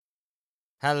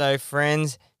Hello,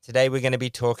 friends. Today we're going to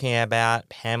be talking about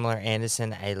Pamela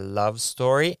Anderson, A Love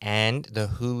Story, and the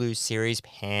Hulu series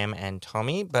Pam and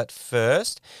Tommy. But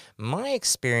first, my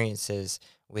experiences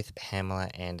with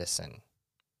Pamela Anderson.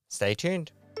 Stay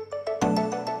tuned.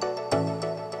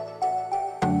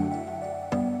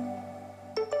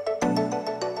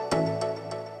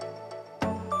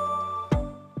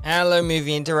 Hello,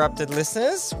 Movie Interrupted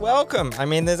listeners. Welcome. I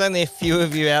mean, there's only a few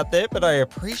of you out there, but I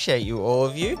appreciate you, all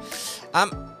of you.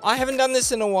 I haven't done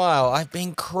this in a while. I've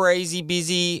been crazy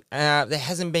busy. There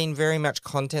hasn't been very much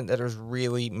content that has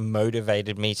really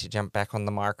motivated me to jump back on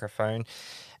the microphone.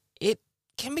 It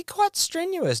can be quite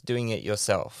strenuous doing it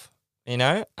yourself, you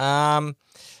know? I'm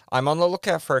on the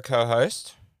lookout for a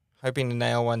co-host, hoping to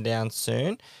nail one down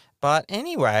soon. But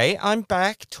anyway, I'm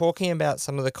back talking about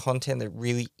some of the content that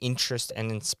really interests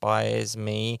and inspires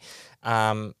me,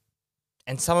 and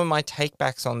some of my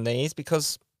takebacks on these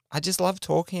because I just love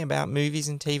talking about movies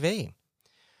and TV.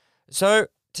 So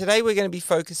today we're going to be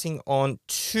focusing on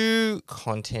two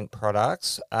content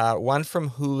products, one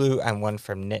from Hulu and one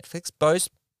from Netflix,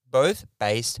 both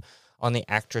based on the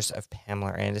actress of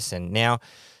Pamela Anderson. Now,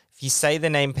 if you say the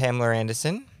name Pamela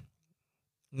Anderson,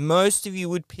 most of you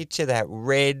would picture that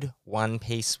red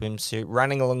one-piece swimsuit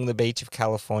running along the beach of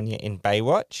California in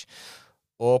Baywatch,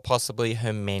 or possibly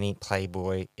her many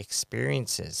Playboy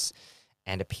experiences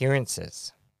and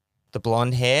appearances. The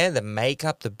blonde hair, the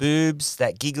makeup, the boobs,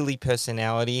 that giggly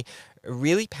personality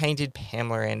really painted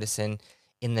Pamela Anderson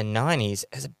in the 90s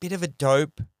as a bit of a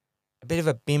dope, a bit of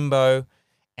a bimbo,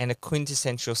 and a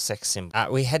quintessential sex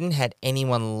symbol. We hadn't had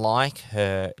anyone like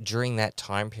her during that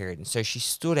time period, and so she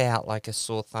stood out like a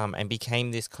sore thumb and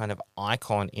became this kind of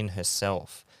icon in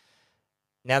herself.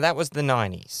 Now, that was the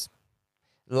 90s.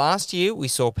 Last year, we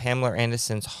saw Pamela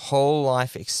Anderson's whole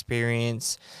life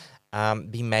experience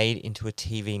be made into a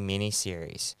TV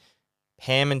miniseries.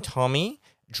 Pam and Tommy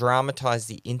dramatized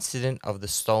the incident of the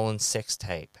stolen sex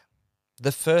tape,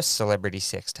 the first celebrity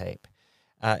sex tape.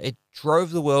 It drove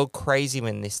the world crazy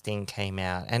when this thing came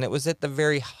out, and it was at the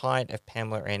very height of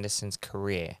Pamela Anderson's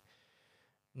career.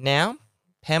 Now,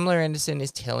 Pamela Anderson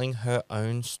is telling her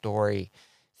own story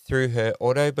through her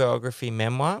autobiography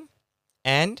memoir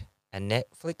and a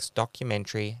Netflix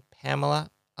documentary, Pamela,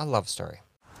 A Love Story.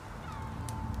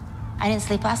 I didn't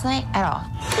sleep last night at all.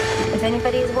 If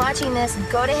anybody is watching this,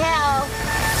 go to hell.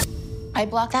 I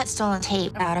blocked that stolen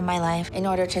tape out of my life in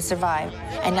order to survive.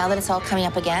 And now that it's all coming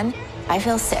up again, I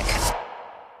feel sick.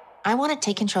 I want to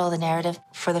take control of the narrative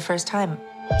for the first time.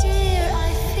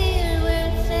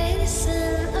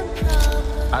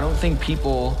 I don't think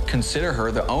people consider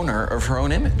her the owner of her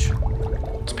own image.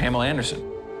 It's Pamela Anderson,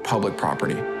 public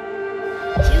property.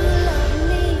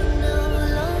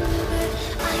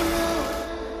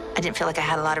 I didn't feel like I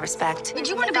had a lot of respect. Did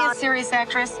you want to be a serious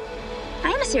actress? I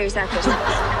am a serious actress.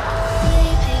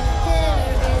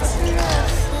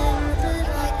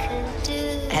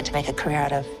 I had to make a career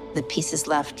out of the pieces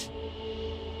left.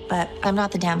 But I'm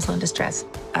not the damsel in distress.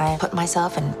 I put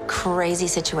myself in crazy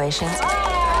situations.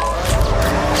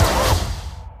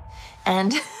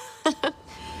 And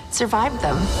survived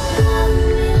them.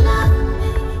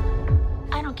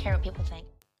 I don't care what people think.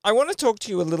 I want to talk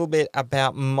to you a little bit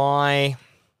about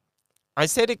I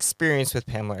said experience with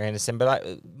Pamela Anderson, but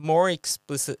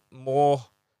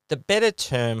the better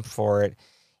term for it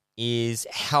is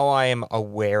how I am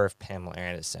aware of Pamela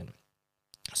Anderson.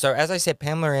 So as I said,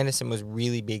 Pamela Anderson was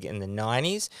really big in the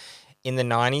 90s. In the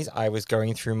 90s, I was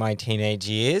going through my teenage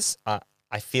years.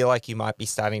 I feel like you might be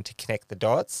starting to connect the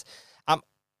dots.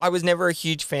 I was never a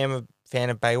huge fan of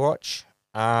Baywatch.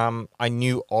 I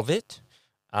knew of it.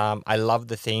 I loved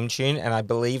the theme tune, and I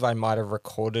believe I might have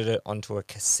recorded it onto a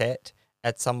cassette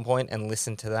at some point and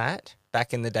listened to that.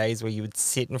 Back in the days where you would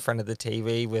sit in front of the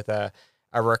TV with a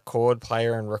record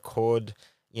player and record,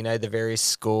 you know, the various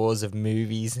scores of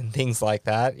movies and things like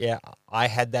that. Yeah, I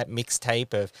had that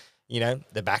mixtape of, you know,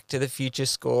 the Back to the Future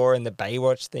score and the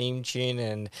Baywatch theme tune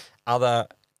and other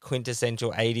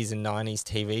quintessential 80s and 90s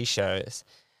TV shows.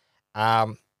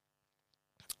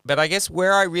 But I guess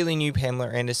where I really knew Pamela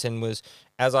Anderson was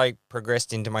as I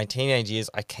progressed into my teenage years,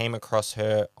 I came across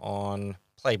her on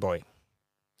Playboy.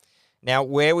 Now,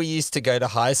 where we used to go to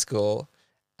high school,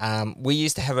 we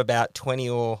used to have about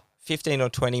 15 or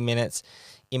 20 minutes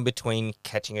in between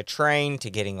catching a train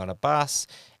to getting on a bus,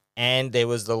 and there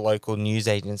was the local news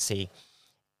agency.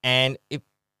 And it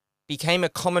became a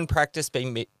common practice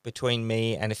between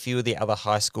me and a few of the other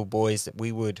high school boys that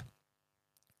we would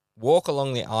walk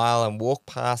along the aisle and walk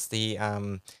past the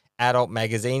adult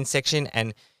magazine section,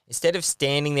 and instead of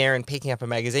standing there and picking up a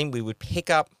magazine, we would pick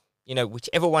up,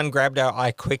 whichever one grabbed our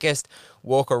eye quickest,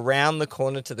 walk around the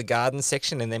corner to the garden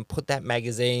section and then put that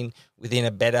magazine within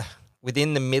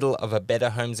the middle of a Better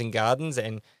Homes and Gardens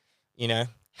and,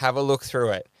 have a look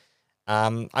through it.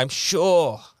 I'm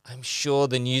sure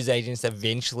the newsagents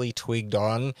eventually twigged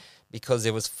on because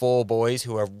there was 4 boys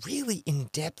who are really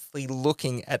in-depthly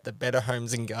looking at the Better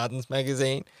Homes and Gardens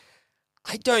magazine.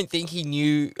 I don't think he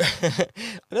knew, I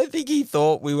don't think he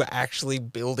thought we were actually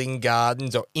building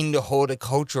gardens or into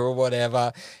horticulture or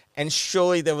whatever. And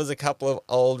surely there was a couple of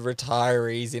old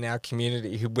retirees in our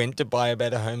community who went to buy a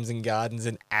Better Homes and Gardens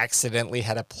and accidentally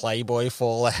had a Playboy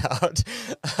fallout.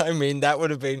 I mean, that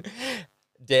would have been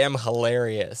damn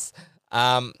hilarious.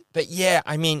 But yeah,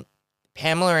 I mean,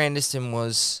 Pamela Anderson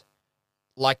was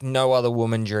like no other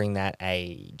woman during that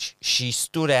age. She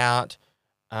stood out.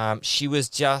 She was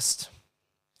just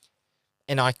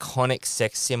an iconic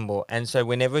sex symbol. And so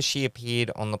whenever she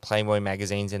appeared on the Playboy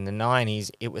magazines in the 90s,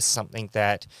 it was something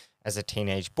that as a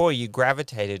teenage boy you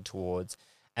gravitated towards.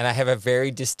 And I have a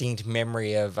very distinct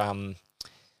memory of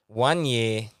one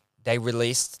year they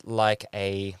released like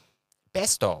a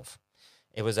best of.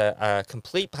 It was a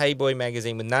complete Playboy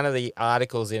magazine with none of the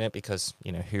articles in it because,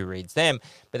 who reads them?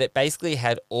 But it basically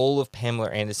had all of Pamela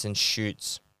Anderson's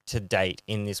shoots to date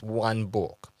in this one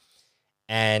book.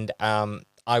 And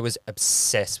I was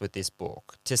obsessed with this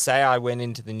book. To say I went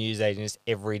into the newsagents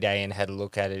every day and had a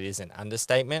look at it is an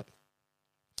understatement.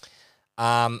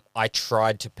 I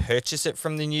tried to purchase it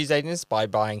from the newsagents by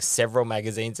buying several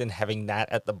magazines and having that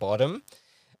at the bottom,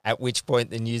 at which point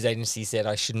the news agency said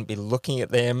I shouldn't be looking at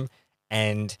them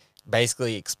and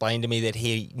basically explained to me that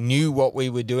he knew what we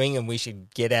were doing and we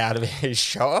should get out of his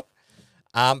shop.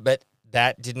 But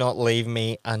that did not leave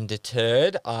me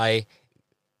undeterred.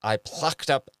 I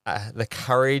plucked up the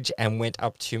courage and went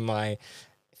up to my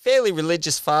fairly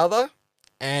religious father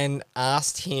and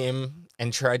asked him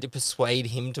and tried to persuade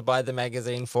him to buy the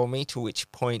magazine for me, to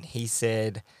which point he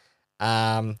said,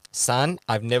 son,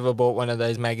 I've never bought one of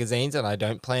those magazines and I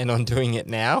don't plan on doing it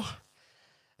now.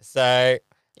 So,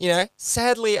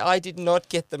 sadly I did not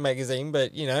get the magazine,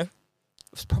 but, it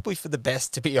was probably for the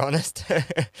best, to be honest.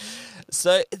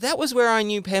 So that was where I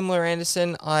knew Pamela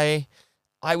Anderson. I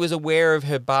was aware of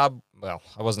her I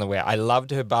wasn't aware. I loved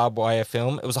her barbed wire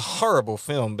film. It was a horrible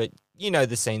film, but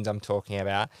the scenes I'm talking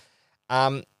about.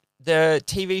 The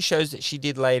TV shows that she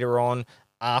did later on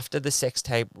after the sex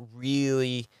tape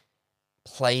really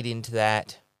played into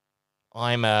that.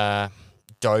 I'm a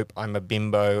dope, I'm a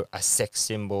bimbo, a sex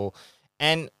symbol.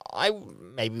 And I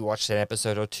maybe watched an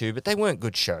episode or two, but they weren't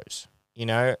good shows,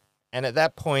 And at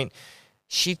that point,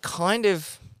 she kind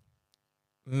of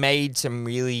made some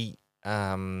really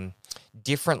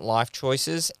different life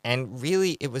choices, and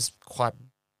really it was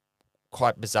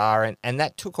quite bizarre, and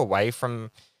that took away from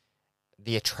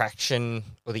the attraction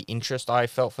or the interest I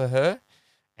felt for her.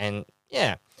 And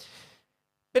yeah,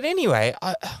 but anyway,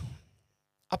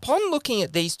 upon looking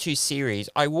at these 2 series,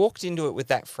 I walked into it with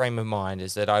that frame of mind,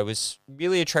 is that I was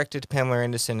really attracted to Pamela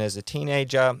Anderson as a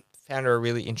teenager, found her a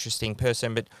really interesting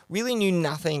person, but really knew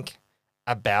nothing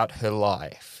about her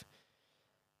life.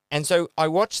 And so I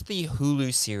watched the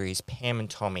Hulu series, Pam and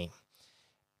Tommy,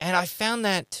 and I found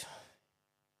that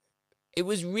it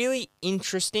was really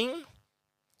interesting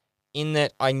in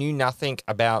that I knew nothing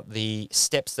about the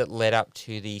steps that led up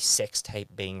to the sex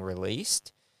tape being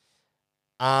released.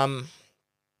 I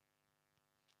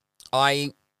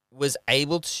was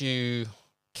able to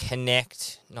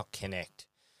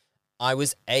I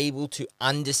was able to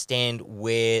understand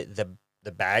where the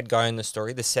bad guy in the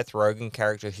story, the Seth Rogen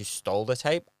character who stole the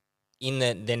tape, in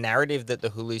the narrative that the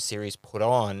Hulu series put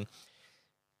on,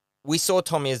 we saw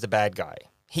Tommy as the bad guy.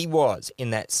 He was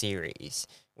in that series.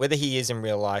 Whether he is in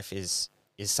real life is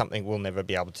something we'll never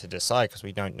be able to decide because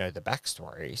we don't know the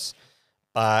backstories.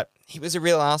 But he was a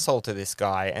real asshole to this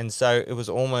guy, and so it was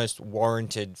almost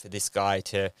warranted for this guy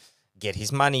to get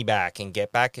his money back and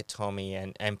get back at Tommy,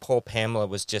 and poor Pamela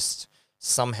was just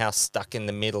somehow stuck in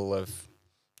the middle of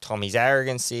Tommy's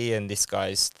arrogancy and this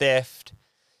guy's theft.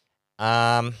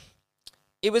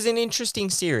 It was an interesting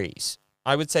series.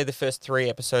 I would say the first 3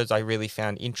 episodes I really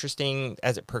found interesting.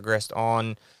 As it progressed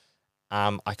on,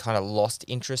 I kind of lost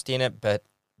interest in it, but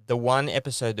the one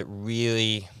episode that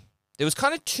really... There was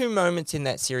kind of 2 moments in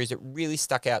that series that really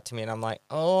stuck out to me, and I'm like,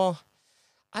 oh,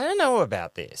 I don't know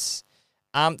about this.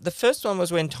 The first one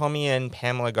was when Tommy and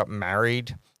Pamela got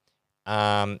married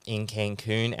in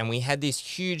Cancun, and we had this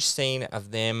huge scene of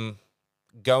them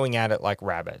going at it like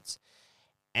rabbits.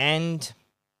 And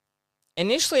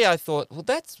initially I thought, well,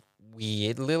 that's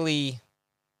weird. Lily,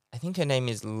 I think her name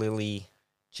is Lily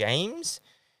James,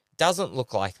 doesn't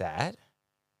look like that.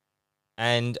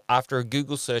 And after a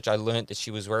Google search, I learned that she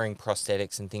was wearing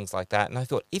prosthetics and things like that. And I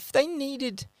thought, if they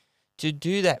needed to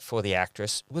do that for the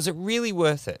actress, was it really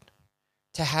worth it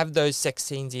to have those sex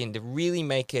scenes in, to really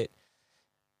make it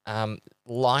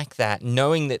like that,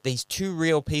 knowing that these two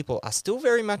real people are still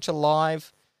very much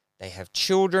alive? They have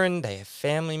children, they have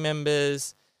family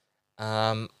members.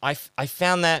 I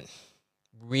found that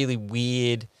really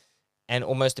weird and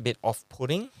almost a bit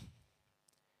off-putting,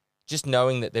 just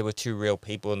knowing that there were two real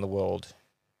people in the world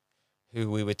who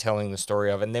we were telling the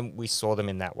story of, and then we saw them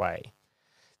in that way.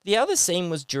 The other scene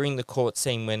was during the court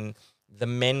scene when the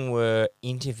men were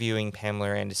interviewing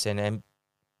Pamela Anderson and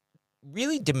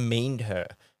really demeaned her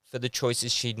for the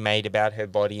choices she'd made about her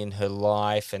body and her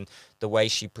life and the way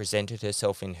she presented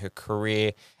herself in her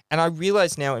career. And I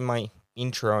realize now in my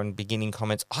intro and beginning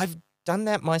comments, I've done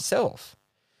that myself.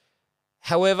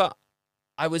 However,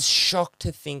 I was shocked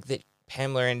to think that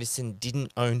Pamela Anderson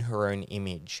didn't own her own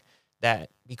image, that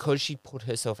because she put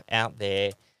herself out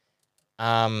there,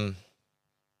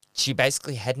 she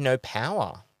basically had no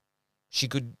power. She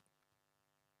could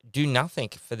do nothing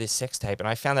for this sex tape, and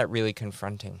I found that really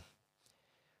confronting.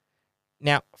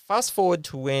 Now, fast forward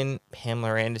to when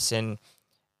Pamela Anderson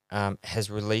has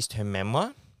released her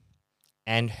memoir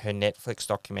and her Netflix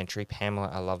documentary, Pamela,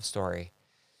 A Love Story.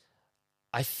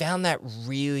 I found that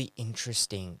really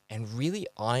interesting and really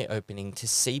eye-opening to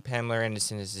see Pamela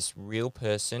Anderson as this real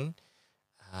person.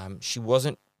 She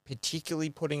wasn't particularly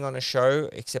putting on a show,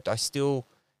 except I still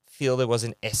feel there was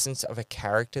an essence of a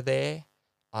character there.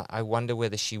 I wonder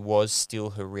whether she was still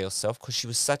her real self, because she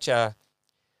was such a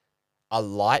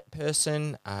light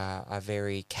person, a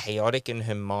very chaotic in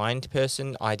her mind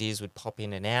person. Ideas would pop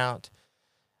in and out.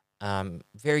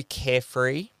 Very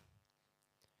carefree.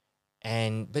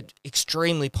 But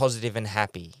extremely positive and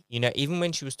happy. You know, even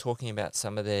when she was talking about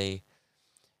some of the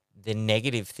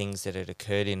negative things that had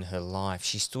occurred in her life,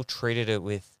 she still treated it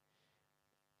with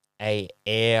a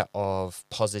air of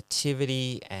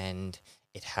positivity, and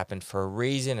it happened for a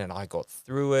reason, and I got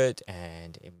through it,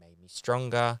 and it made me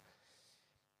stronger.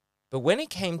 But when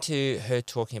it came to her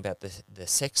talking about the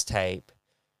sex tape,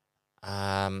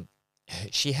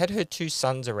 she had her two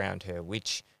sons around her,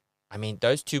 which, I mean,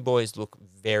 those two boys look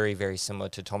very, very similar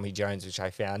to Tommy Jones, which I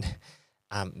found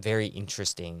very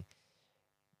interesting.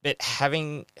 But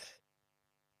having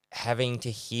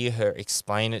to hear her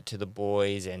explain it to the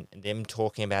boys and them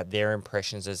talking about their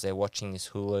impressions as they're watching this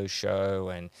Hulu show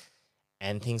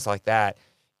and things like that,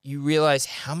 you realize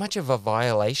how much of a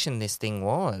violation this thing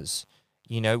was.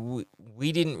 You know,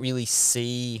 we didn't really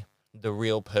see the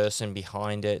real person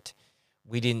behind it.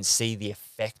 We didn't see the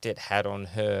effect it had on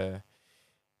her.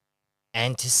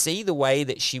 And to see the way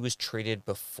that she was treated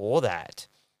before that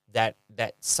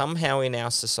somehow in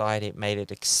our society it made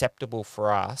it acceptable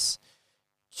for us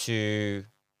to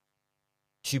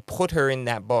put her in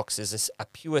that box as a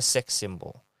pure sex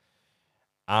symbol.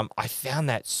 I found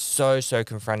that so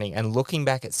confronting. And looking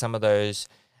back at some of those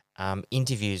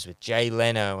interviews with Jay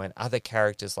Leno and other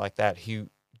characters like that who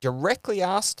directly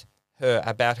asked her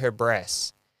about her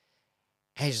breasts,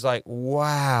 and she's like,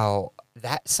 wow,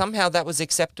 that somehow that was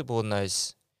acceptable in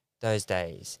those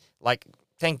days. Like,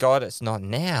 thank God it's not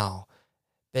now.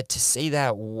 But to see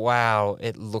that, wow,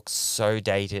 it looks so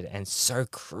dated and so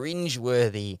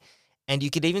cringeworthy. And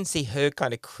you could even see her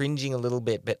kind of cringing a little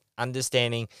bit, but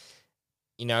understanding,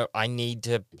 you know, I need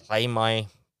to play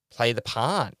the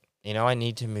part. You know, I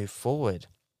need to move forward.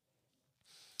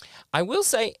 I will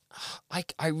say,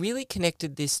 I really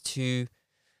connected this to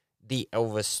the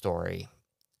Elvis story.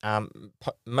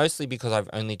 Mostly because I've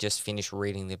only just finished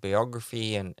reading the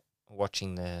biography and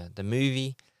watching the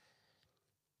movie.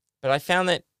 But I found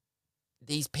that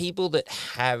these people that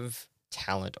have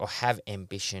talent or have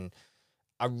ambition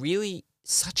are really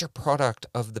such a product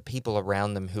of the people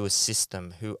around them who assist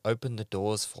them, who open the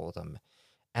doors for them.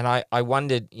 And I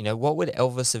wondered, you know, what would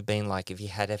Elvis have been like if he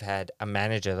had have had a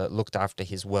manager that looked after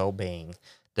his well-being,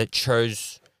 that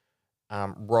chose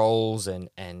roles and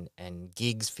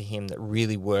gigs for him that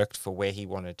really worked for where he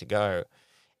wanted to go.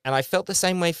 And I felt the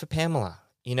same way for Pamela.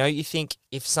 You know, you think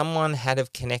if someone had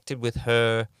have connected with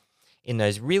her in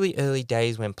those really early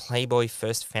days when Playboy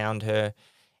first found her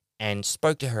and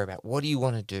spoke to her about, what do you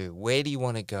want to do? Where do you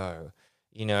want to go?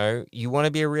 You know, you want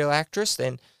to be a real actress?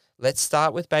 Then let's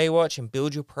start with Baywatch and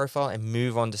build your profile and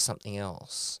move on to something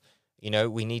else. You know,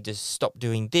 we need to stop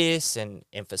doing this and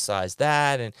emphasize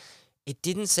that. And it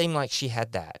didn't seem like she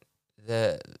had that.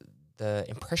 The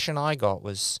impression I got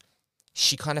was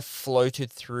she kind of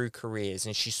floated through careers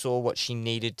and she saw what she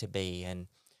needed to be. And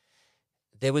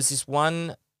there was this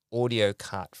one audio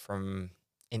cut from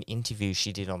an interview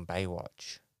she did on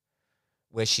Baywatch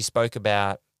where she spoke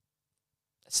about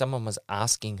someone was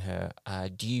asking her,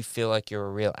 do you feel like you're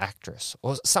a real actress?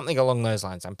 Or something along those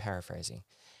lines. I'm paraphrasing.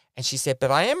 And she said,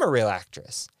 but I am a real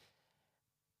actress.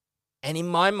 And in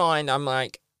my mind, I'm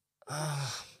like,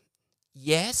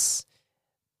 yes,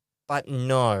 but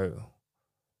no.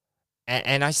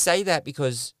 And I say that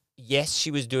because, yes,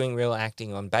 she was doing real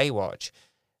acting on Baywatch,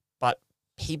 but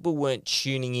people weren't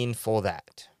tuning in for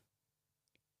that.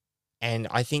 And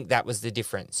I think that was the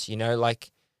difference, you know,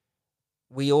 like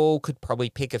we all could probably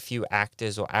pick a few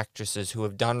actors or actresses who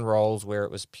have done roles where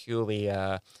it was purely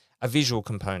a visual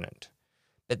component.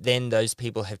 But then those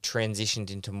people have transitioned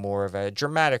into more of a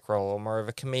dramatic role or more of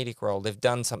a comedic role. They've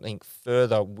done something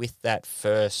further with that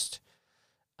first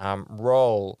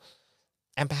role.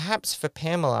 And perhaps for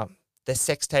Pamela, the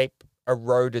sex tape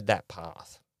eroded that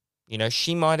path. You know,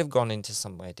 she might have gone into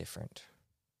somewhere different.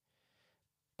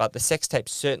 But the sex tape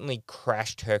certainly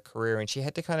crashed her career, and she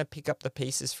had to kind of pick up the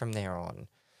pieces from there on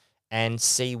and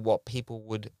see what people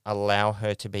would allow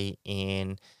her to be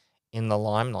in the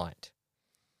limelight.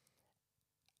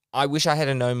 I wish I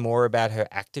had known more about her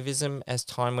activism as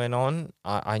time went on.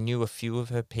 I knew a few of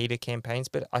her PETA campaigns,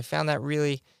 but I found that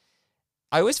really...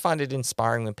 I always find it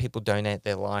inspiring when people donate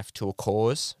their life to a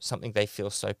cause, something they feel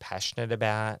so passionate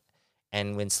about,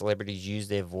 and when celebrities use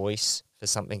their voice for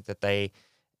something that they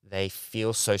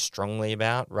feel so strongly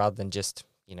about rather than just,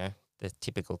 you know, the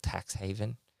typical tax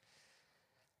haven.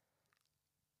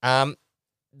 The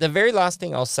very last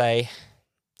thing I'll say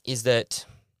is that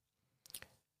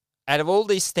out of all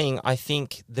these things, I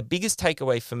think the biggest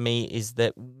takeaway for me is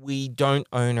that we don't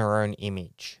own our own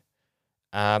image.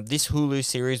 This Hulu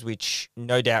series, which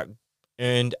no doubt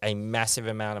earned a massive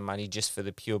amount of money just for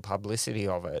the pure publicity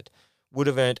of it, would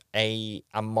have earned a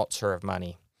mozza of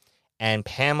money. And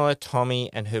Pamela, Tommy,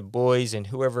 and her boys and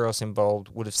whoever else involved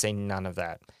would have seen none of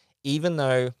that. Even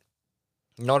though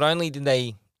not only did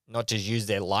they not just use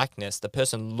their likeness, the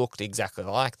person looked exactly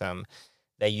like them.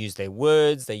 They used their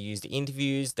words, they used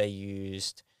interviews, they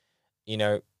used, you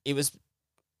know, it was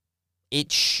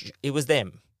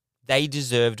them. They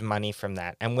deserved money from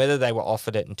that. And whether they were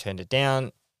offered it and turned it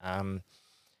down,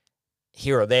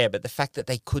 here or there, but the fact that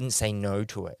they couldn't say no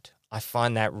to it, I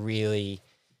find that really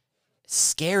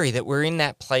scary, that we're in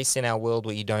that place in our world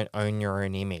where you don't own your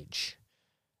own image.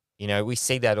 You know, we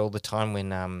see that all the time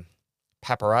when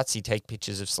paparazzi take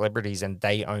pictures of celebrities and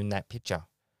they own that picture.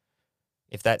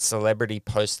 If that celebrity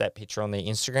posts that picture on their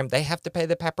Instagram, they have to pay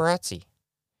the paparazzi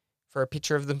for a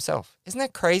picture of themselves. Isn't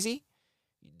that crazy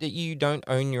that you don't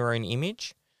own your own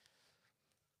image?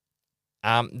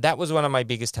 That was one of my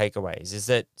biggest takeaways, is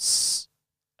that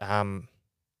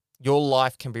your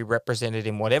life can be represented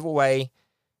in whatever way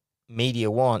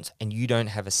media wants and you don't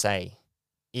have a say.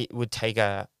 It would take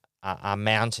a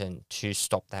mountain to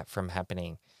stop that from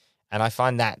happening. And I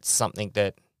find that something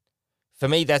that, for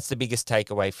me, that's the biggest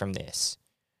takeaway from this,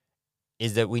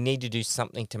 is that we need to do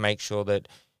something to make sure that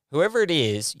whoever it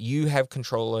is, you have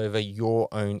control over your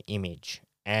own image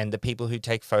and the people who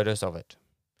take photos of it.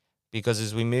 Because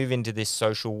as we move into this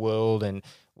social world and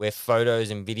where photos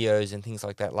and videos and things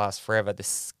like that last forever,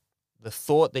 the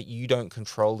thought that you don't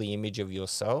control the image of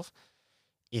yourself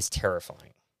is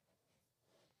terrifying.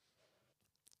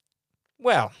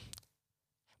 Well,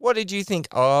 what did you think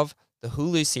of the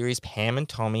Hulu series Pam and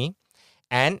Tommy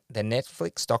and the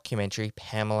Netflix documentary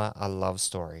Pamela, A Love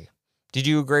Story? Did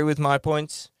you agree with my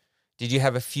points? Did you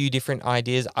have a few different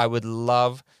ideas? I would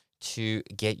love to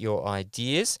get your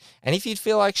ideas. And if you'd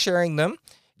feel like sharing them,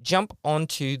 jump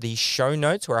onto the show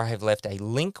notes where I have left a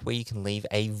link where you can leave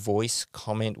a voice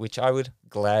comment, which I would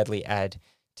gladly add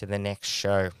to the next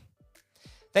show.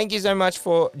 Thank you so much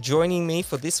for joining me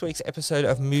for this week's episode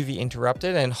of Movie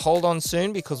Interrupted, and hold on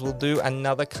soon because we'll do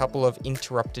another couple of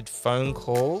interrupted phone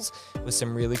calls with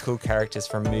some really cool characters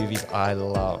from movies I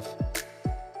love.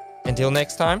 Until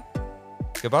next time,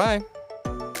 goodbye.